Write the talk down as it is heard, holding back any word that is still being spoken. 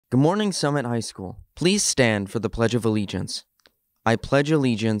Good morning, Summit High School. Please stand for the Pledge of Allegiance. I pledge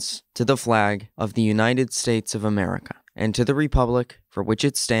allegiance to the flag of the United States of America and to the republic for which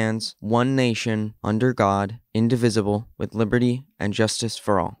it stands, one nation, under God, indivisible, with liberty and justice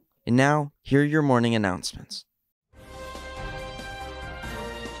for all. And now, here are your morning announcements.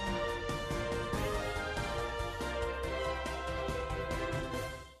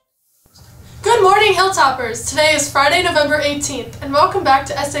 Good morning, Hilltoppers! Today is Friday, November 18th, and welcome back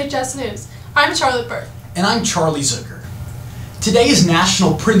to SHS News. I'm Charlotte Burke. And I'm Charlie Zucker. Today is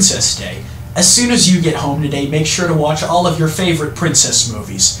National Princess Day. As soon as you get home today, make sure to watch all of your favorite princess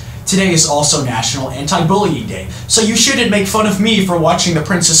movies. Today is also National Anti-Bullying Day, so you shouldn't make fun of me for watching The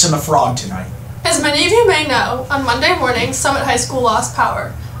Princess and the Frog tonight. As many of you may know, on Monday morning, Summit High School lost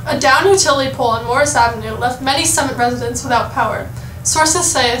power. A downed utility pole on Morris Avenue left many Summit residents without power.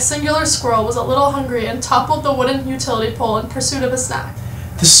 Sources say a singular squirrel was a little hungry and toppled the wooden utility pole in pursuit of a snack.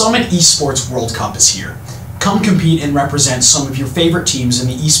 The Summit Esports World Cup is here. Come compete and represent some of your favorite teams in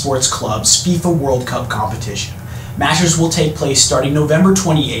the Esports Club's FIFA World Cup competition. Matches will take place starting November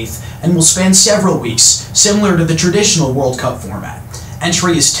 28th and will span several weeks, similar to the traditional World Cup format.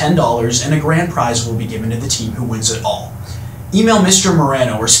 Entry is $10 and a grand prize will be given to the team who wins it all. Email Mr.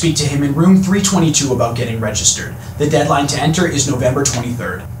 Moreno or speak to him in room 322 about getting registered. The deadline to enter is November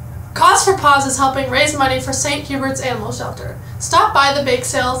 23rd. Cause for Paws is helping raise money for St. Hubert's Animal Shelter. Stop by the bake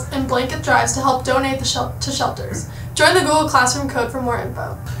sales and blanket drives to help donate to shelters. Join the Google Classroom code for more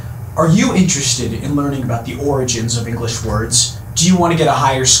info. Are you interested in learning about the origins of English words? Do you want to get a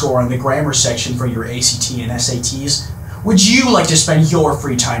higher score on the grammar section for your ACT and SATs? Would you like to spend your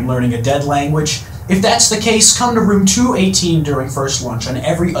free time learning a dead language? If that's the case, come to room 218 during first lunch on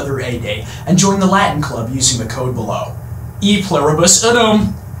every other A day and join the Latin Club using the code below. E pluribus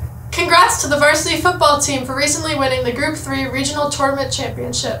unum! Congrats to the varsity football team for recently winning the Group 3 Regional Tournament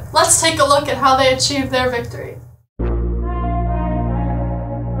Championship. Let's take a look at how they achieved their victory.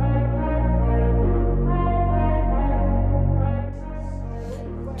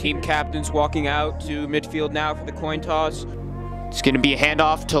 Team captain's walking out to midfield now for the coin toss. It's going to be a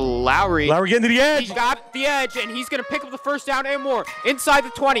handoff to Lowry. Lowry getting to the edge. He's got the edge, and he's going to pick up the first down and more. Inside the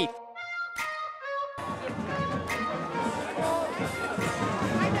 20.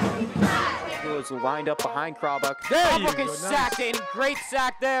 Was lined up behind Krabuk. Krabuk is sacked, and great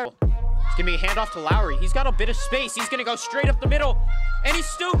sack there. It's going to be a handoff to Lowry. He's got a bit of space. He's going to go straight up the middle, and he's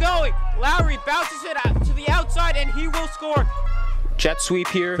still going. Lowry bounces it out to the outside, and he will score. Jet sweep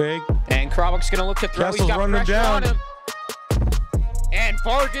here, Big. And Krabuk's going to look to throw. Castle's He's got running pressure down. on him. And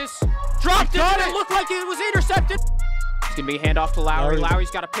Vargas dropped it, and it looked like it was intercepted. It's going to be a handoff to Lowry.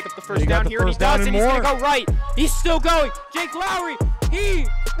 Lowry's got to pick up the first down here, and he does, and he's going to go right. He's still going. Jake Lowry, he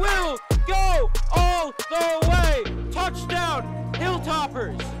will go all the way. Touchdown,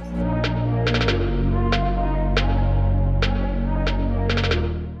 Hilltoppers.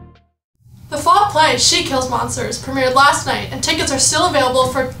 The fall play She Kills Monsters premiered last night, and tickets are still available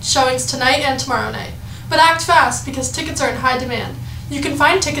for showings tonight and tomorrow night. But act fast because tickets are in high demand. You can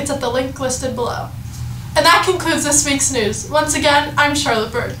find tickets at the link listed below. And that concludes this week's news. Once again, I'm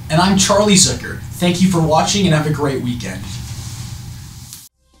Charlotte Burke. And I'm Charlie Zucker. Thank you for watching and have a great weekend.